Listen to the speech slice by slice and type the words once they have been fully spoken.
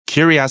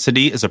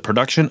Curiosity is a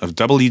production of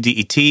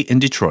WDET in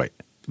Detroit.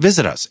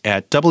 Visit us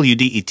at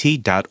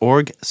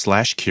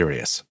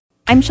wdet.org/curious.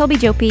 I'm Shelby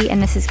Jopi,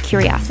 and this is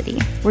Curiosity,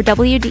 where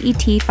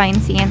WDET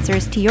finds the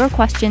answers to your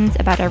questions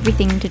about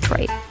everything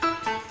Detroit.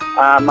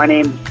 My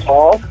name's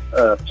Paul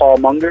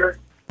Munger.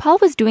 Paul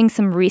was doing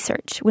some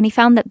research when he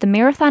found that the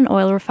Marathon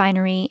Oil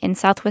Refinery in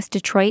southwest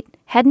Detroit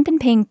hadn't been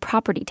paying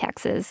property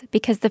taxes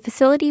because the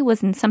facility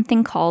was in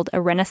something called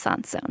a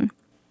Renaissance Zone.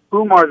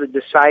 Whom are the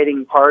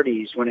deciding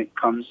parties when it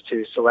comes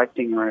to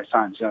selecting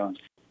Renaissance zones?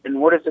 And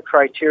what is the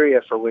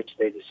criteria for which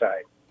they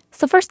decide?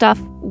 So first off,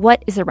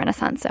 what is a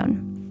Renaissance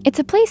Zone? It's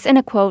a place in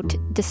a, quote,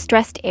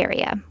 distressed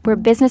area where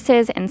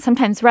businesses and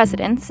sometimes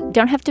residents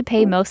don't have to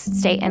pay most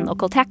state and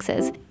local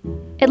taxes.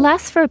 It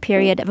lasts for a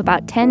period of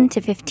about 10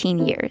 to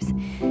 15 years.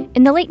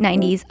 In the late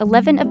 90s,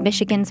 11 of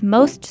Michigan's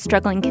most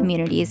struggling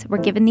communities were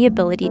given the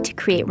ability to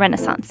create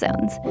Renaissance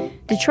zones.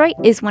 Detroit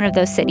is one of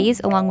those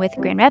cities, along with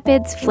Grand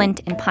Rapids,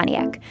 Flint, and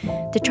Pontiac.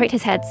 Detroit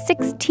has had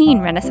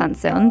 16 Renaissance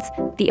zones.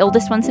 The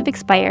oldest ones have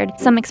expired.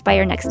 Some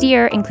expire next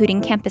year,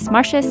 including Campus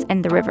Martius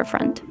and the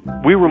Riverfront.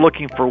 We were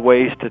looking for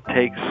ways to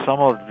take some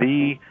of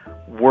the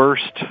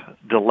worst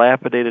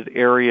dilapidated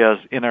areas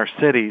in our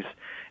cities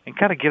and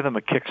kind of give them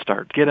a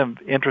kickstart, get them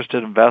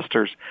interested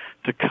investors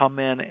to come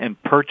in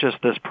and purchase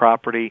this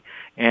property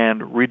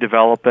and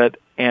redevelop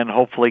it and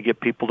hopefully get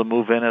people to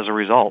move in as a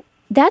result.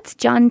 That's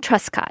John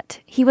Truscott.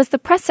 He was the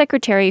press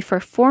secretary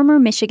for former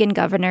Michigan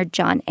Governor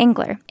John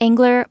Engler.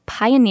 Engler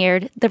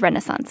pioneered the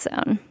Renaissance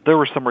Zone. There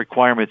were some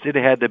requirements. It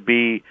had to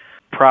be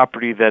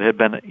property that had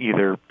been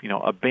either,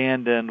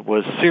 abandoned,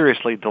 was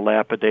seriously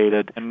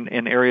dilapidated, and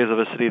in areas of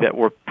a city that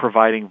were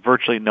providing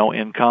virtually no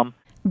income.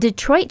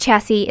 Detroit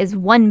Chassis is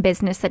one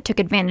business that took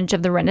advantage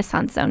of the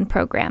Renaissance Zone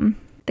program.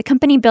 The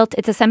company built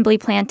its assembly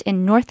plant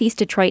in northeast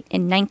Detroit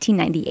in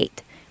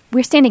 1998.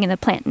 We're standing in the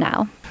plant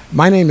now.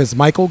 My name is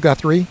Michael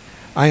Guthrie.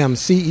 I am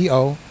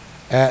CEO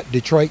at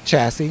Detroit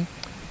Chassis.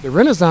 The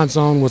Renaissance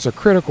Zone was a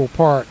critical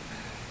part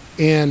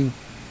in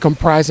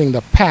comprising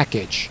the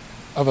package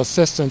of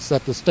assistance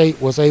that the state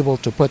was able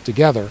to put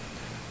together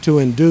to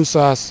induce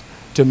us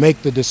to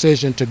make the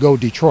decision to go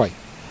Detroit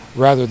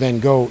rather than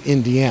go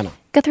Indiana.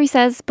 Guthrie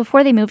says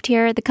before they moved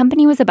here, the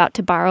company was about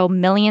to borrow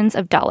millions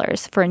of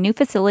dollars for a new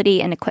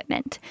facility and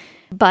equipment.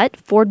 But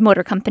Ford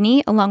Motor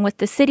Company, along with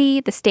the city,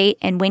 the state,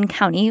 and Wayne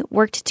County,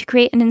 worked to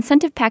create an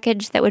incentive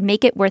package that would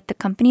make it worth the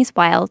company's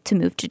while to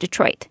move to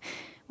Detroit.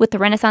 With the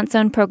Renaissance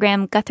Zone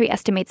program, Guthrie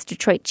estimates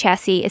Detroit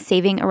Chassis is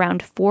saving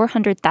around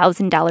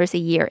 $400,000 a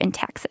year in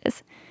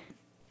taxes.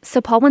 So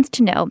Paul wants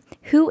to know,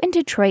 who in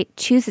Detroit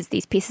chooses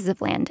these pieces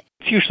of land?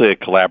 It's usually a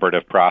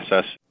collaborative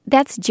process.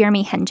 That's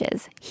Jeremy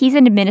Henges. He's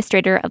an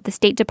administrator of the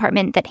State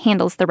Department that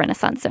handles the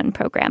Renaissance Zone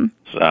program.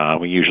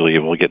 We usually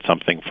will get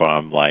something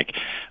from the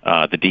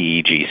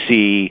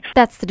DEGC.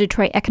 That's the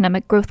Detroit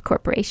Economic Growth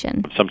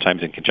Corporation.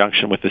 Sometimes in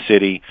conjunction with the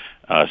city.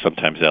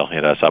 Sometimes they'll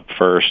hit us up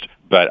first.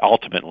 But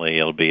ultimately,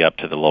 it'll be up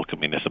to the local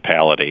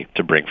municipality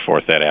to bring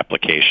forth that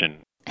application.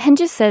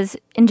 Henges says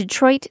in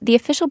Detroit, the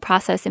official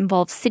process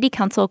involves City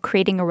Council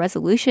creating a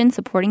resolution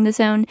supporting the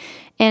zone,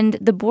 and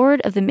the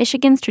board of the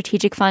Michigan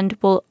Strategic Fund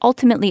will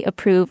ultimately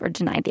approve or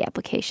deny the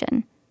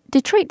application.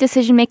 Detroit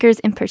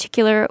decision-makers in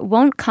particular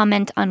won't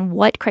comment on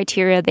what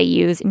criteria they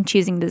use in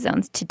choosing the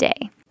zones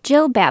today.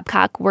 Jill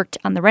Babcock worked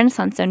on the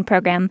Renaissance Zone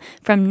program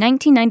from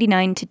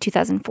 1999 to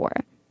 2004.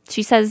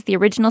 She says the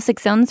original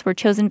 6 zones were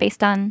chosen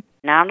based on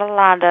not a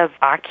lot of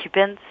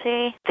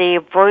occupancy. They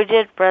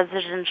avoided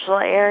residential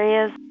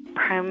areas,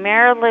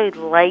 primarily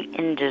light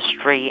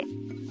industry.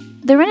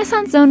 The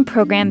Renaissance Zone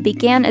program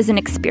began as an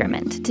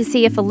experiment to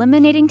see if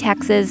eliminating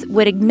taxes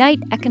would ignite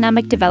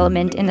economic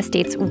development in the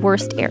state's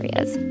worst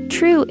areas.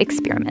 True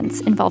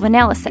experiments involve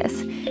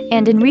analysis,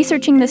 and in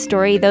researching the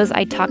story, those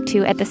I talked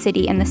to at the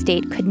city and the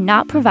state could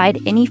not provide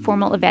any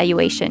formal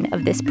evaluation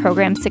of this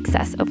program's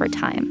success over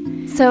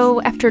time.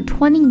 So, after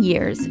 20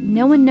 years,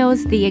 no one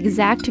knows the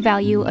exact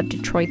value of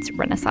Detroit's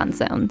Renaissance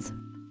Zones.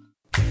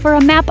 For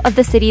a map of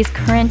the city's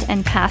current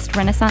and past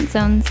Renaissance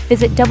zones,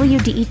 visit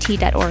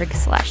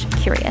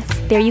wdet.org/curious.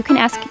 There you can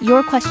ask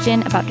your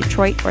question about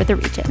Detroit or the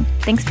region.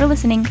 Thanks for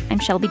listening. I'm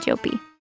Shelby Jopi.